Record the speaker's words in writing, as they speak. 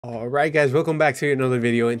Alright guys, welcome back to another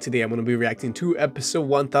video, and today I'm going to be reacting to episode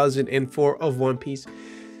 1004 of One Piece.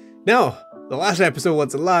 Now, the last episode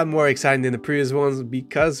was a lot more exciting than the previous ones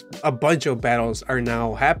because a bunch of battles are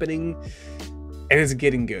now happening and it's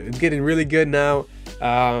getting good. It's getting really good now.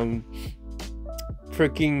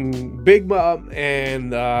 Freaking Big Mom and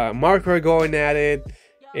Mark are going at it,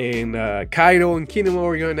 and Kaido and Kinemo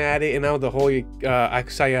are going at it, and now the whole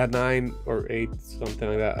Akusaya 9 or 8, something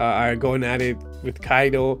like that, are going at it with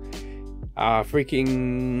Kaido. Freaking,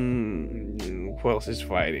 who else is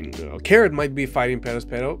fighting? Carrot might be fighting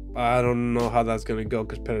Pero. I don't know how that's gonna go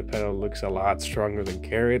because Pero looks a lot stronger than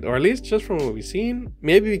Carrot, or at least just from what we've seen.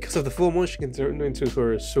 Maybe because of the full moon, she can turn into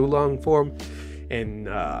her Sulong form and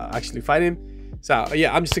actually fight him. So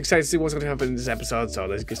yeah, I'm just excited to see what's gonna happen in this episode. So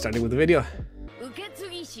let's get started with the video.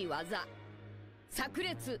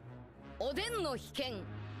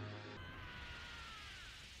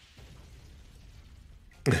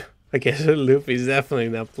 I guess Luffy's definitely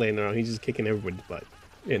not playing around. He's just kicking everybody's butt.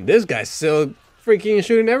 And this guy's still freaking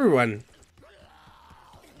shooting everyone.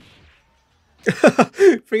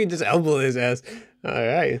 Freaking just elbow his ass.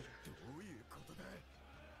 Alright.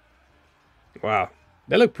 Wow.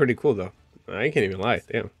 They look pretty cool though. I can't even lie.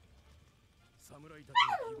 Damn.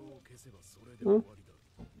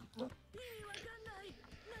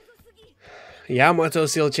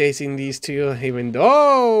 Yamato's still chasing these two, even though...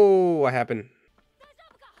 Oh! What happened?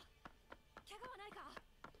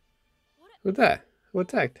 What's that? Who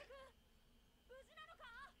attacked?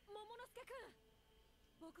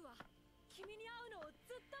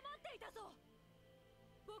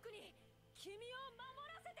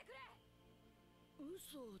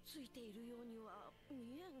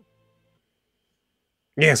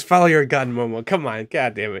 Yes, follow your gun, Momo. Come on,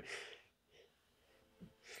 god damn it.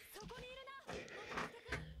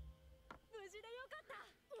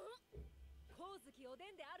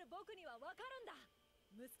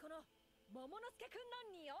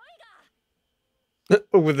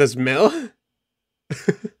 With the smell?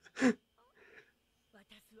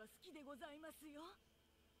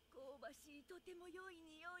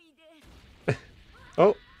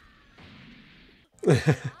 Oh.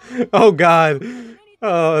 Oh god.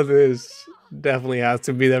 Oh, this definitely has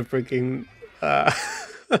to be that freaking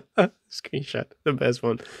screenshot. The best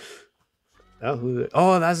one.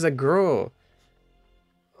 Oh, that's the girl.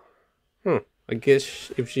 I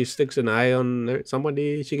guess if she sticks an eye on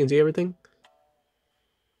somebody, she can see everything.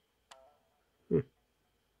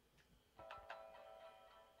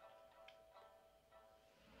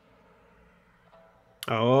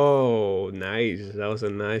 Oh, nice. That was a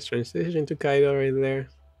nice transition to Kaido right there.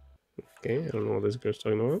 Okay, I don't know what this girl's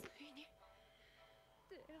talking about.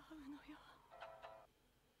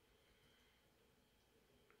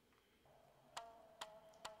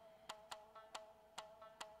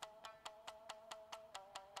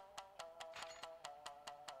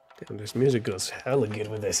 Damn, this music goes hella good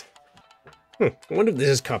with this. I wonder if this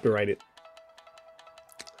is copyrighted.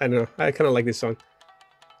 I don't know. I kind of like this song.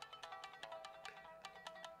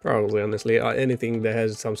 Probably, honestly, anything that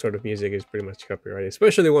has some sort of music is pretty much copyrighted,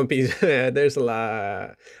 especially One Piece. There's a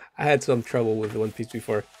lot. I had some trouble with One Piece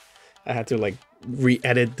before. I had to like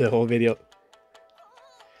re-edit the whole video.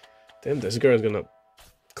 Damn, this girl is gonna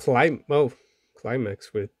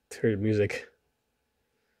climax with her music.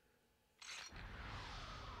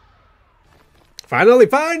 Finally,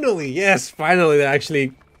 yes, finally, they're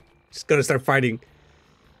actually just gonna start fighting.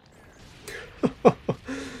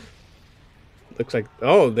 Looks like,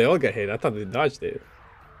 oh, they all got hit. I thought they dodged it.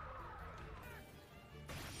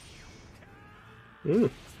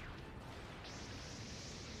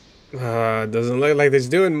 Doesn't look like they're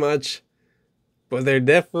doing much, but they're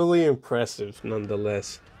definitely impressive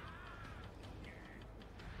nonetheless.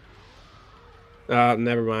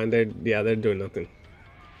 Never mind. They're doing nothing.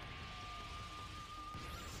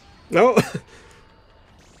 No.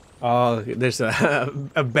 Oh, there's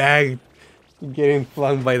a bag getting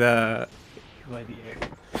flung by the air.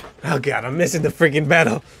 Oh god, I'm missing the freaking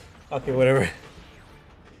battle. Okay, whatever.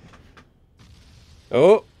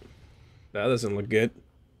 Oh, that doesn't look good.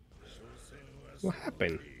 What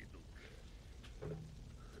happened?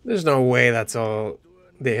 There's no way that's all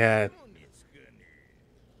they had.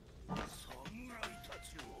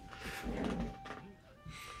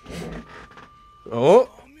 Oh.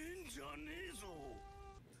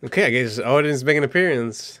 Okay, I guess Odin's making an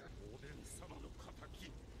appearance.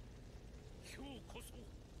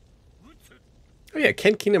 Oh yeah,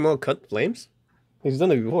 can Kinemo cut flames? He's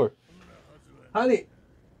done it before. Honey!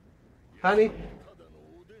 God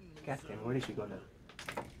damn, where did she go now?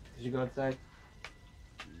 Did she go outside?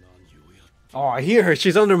 Oh, I hear her.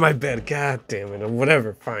 She's under my bed. God damn it. Or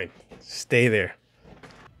whatever. Fine. Stay there.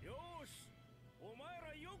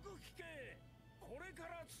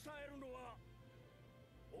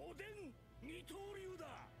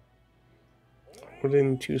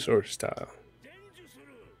 Wooden two-sword style.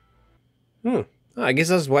 Hmm. Oh, I guess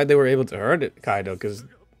that's why they were able to hurt it, Kaido, because,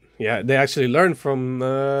 yeah, they actually learned from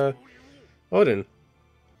Odin.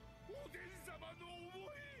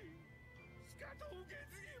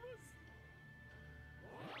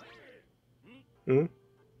 Hmm?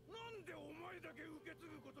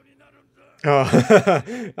 Oh.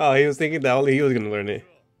 Oh, he was thinking that only he was gonna learn it.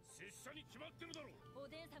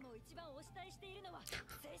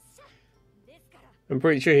 I'm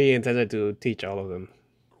pretty sure he intended to teach all of them.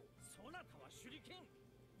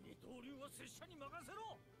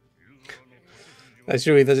 That's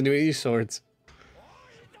true, he doesn't do any swords.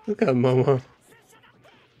 Look at Momo.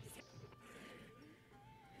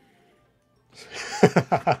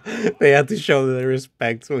 They had to show the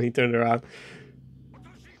respect when he turned around.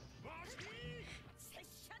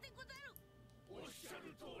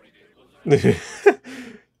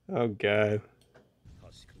 Oh god.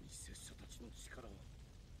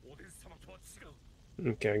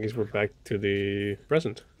 Okay, I guess we're back to the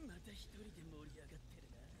present.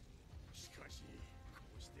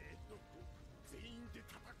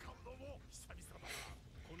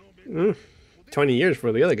 20 years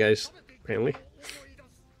for the other guys, apparently.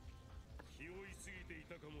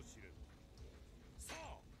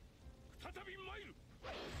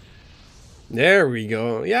 There we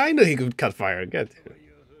go. Yeah, I knew he could cut fire. Good.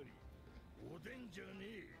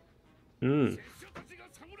 Hmm.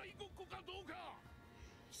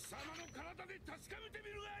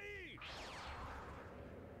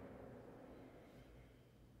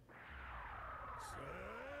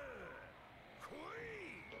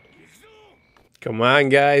 Come on,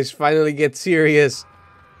 guys. Finally get serious.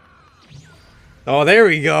 Oh, there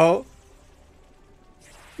we go.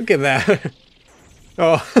 Look at that.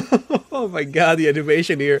 Oh, oh my god, the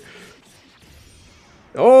animation here.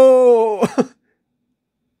 Oh!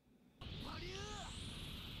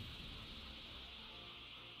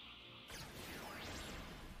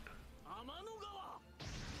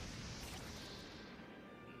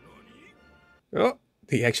 Oh,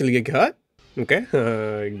 did he actually get cut? Okay,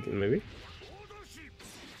 maybe.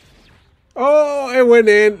 Oh, it went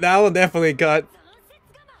in. That one definitely cut.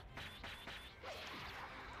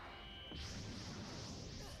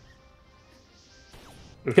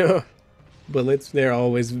 Bullets, they're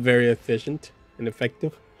always very efficient and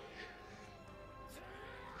effective.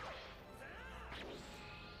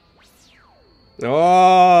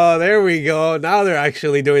 Oh, there we go. Now they're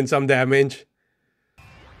actually doing some damage.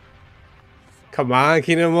 Come on,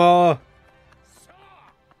 Kinamo.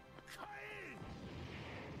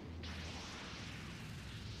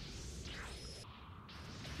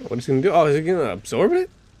 What is he gonna do? Oh, is he gonna absorb it?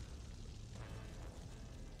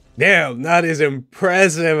 Damn, that is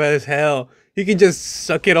impressive as hell. He can just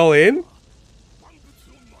suck it all in?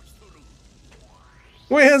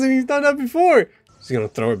 Why hasn't he done that before? Is he gonna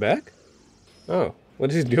throw it back? Oh,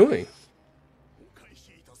 what is he doing?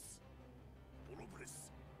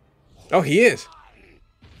 Oh, he is.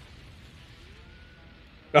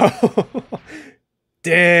 Oh,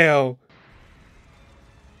 damn.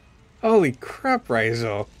 Holy crap,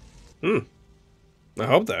 Raizo. I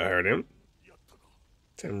hope that hurt him.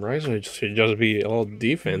 Damn, Raizo should just be all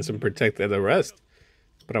defense and protect the rest.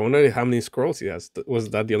 But I wonder how many scrolls he has. Was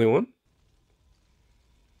that the only one?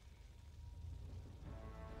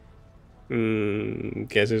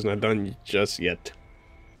 Guess it's not done just yet.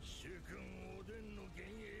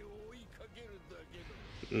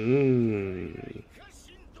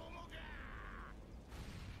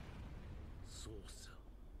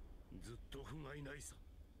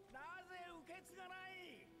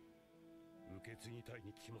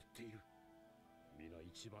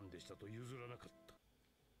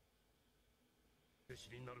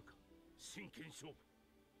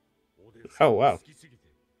 Oh wow.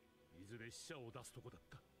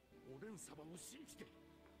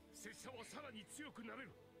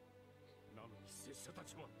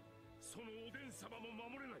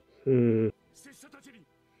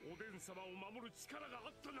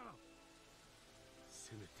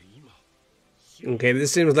 Okay,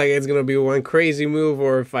 this seems like it's gonna be one crazy move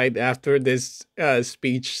or fight after this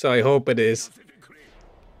speech, so I hope it is.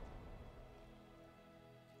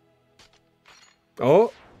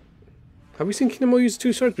 Oh, have we seen Kinamo use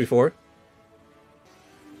two swords before?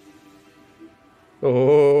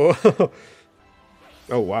 Oh,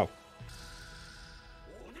 oh wow.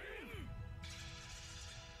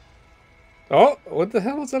 Oh, what the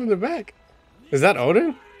hell was that in the back? Is that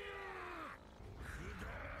Odin?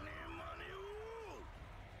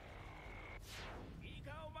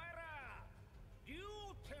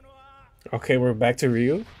 Okay, we're back to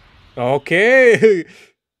Ryu. Okay.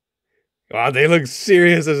 Wow, they look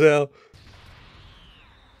serious as hell.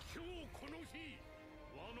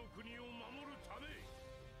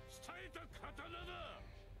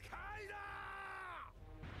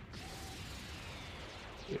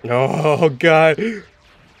 Oh god.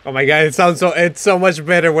 Oh my god, it's so much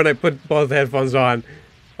better when I put both headphones on.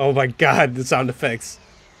 Oh my god, the sound effects.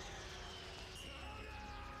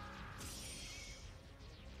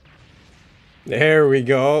 There we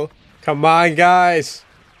go. Come on, guys.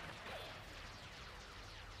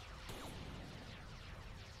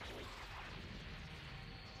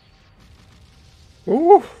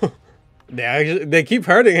 Ooh. They keep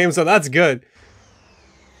hurting him, so that's good.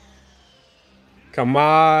 Come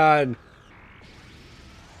on.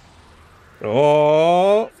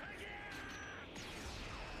 Oh.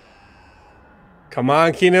 Come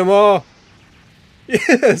on, Kinemo.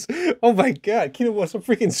 Yes. Oh my god, Kinemo's so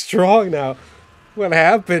freaking strong now. What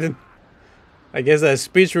happened? I guess that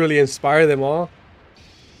speech really inspired them all.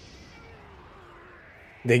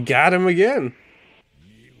 They got him again.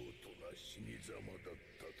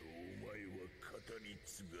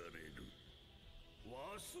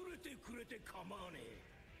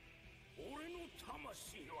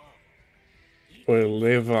 Will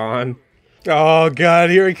live on. Oh god,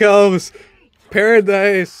 here he comes.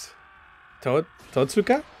 Paradise.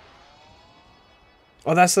 TOTSUKA?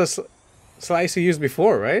 Oh, that's the slice he used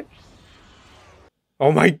before, right?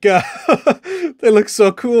 Oh my god. They look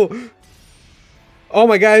so cool. Oh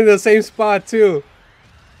my god, in the same spot too.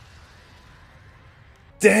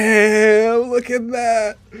 Damn, look at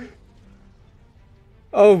that.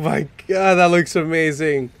 Oh my god, that looks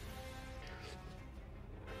amazing.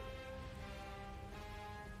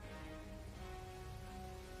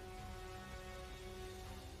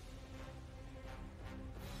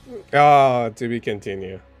 Oh, to be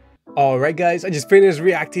continued. Alright guys, I just finished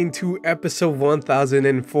reacting to episode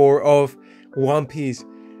 1004 of One Piece.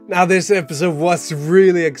 Now this episode was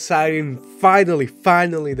really exciting. Finally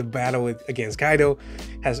the battle against Kaido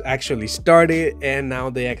has actually started, and now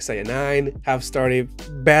the XI9 have started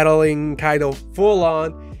battling Kaido full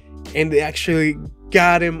on, and they actually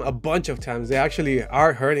got him a bunch of times. They actually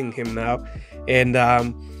are hurting him now, and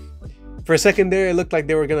for a second there it looked like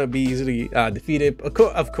they were gonna be easily defeated.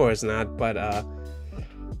 Of course not, but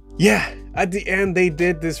yeah, at the end they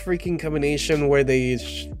did this freaking combination where they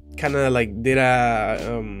kind of like did a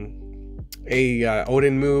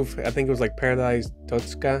Odin move. I think it was like Paradise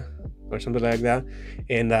TOTSUKA or something like that,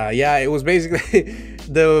 and yeah, it was basically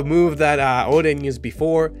the move that Odin used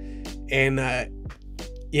before, and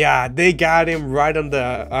yeah, they got him right on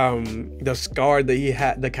the scar that he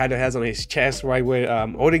had, that kind of has on his chest, right where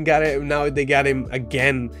Odin got it. Now they got him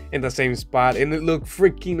again in the same spot, and it looked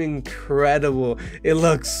freaking incredible. It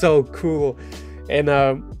looks so cool, and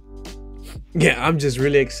yeah, I'm just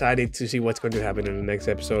really excited to see what's going to happen in the next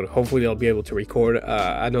episode. Hopefully I'll be able to record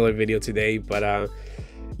another video today, but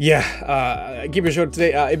yeah, keep it short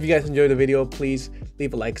today. If you guys enjoyed the video, please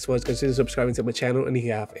leave a like as well as consider subscribing to my channel. And if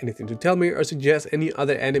you have anything to tell me or suggest any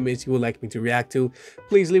other animes you would like me to react to,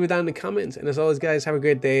 please leave it down in the comments. And as always guys, have a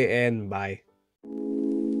great day and bye.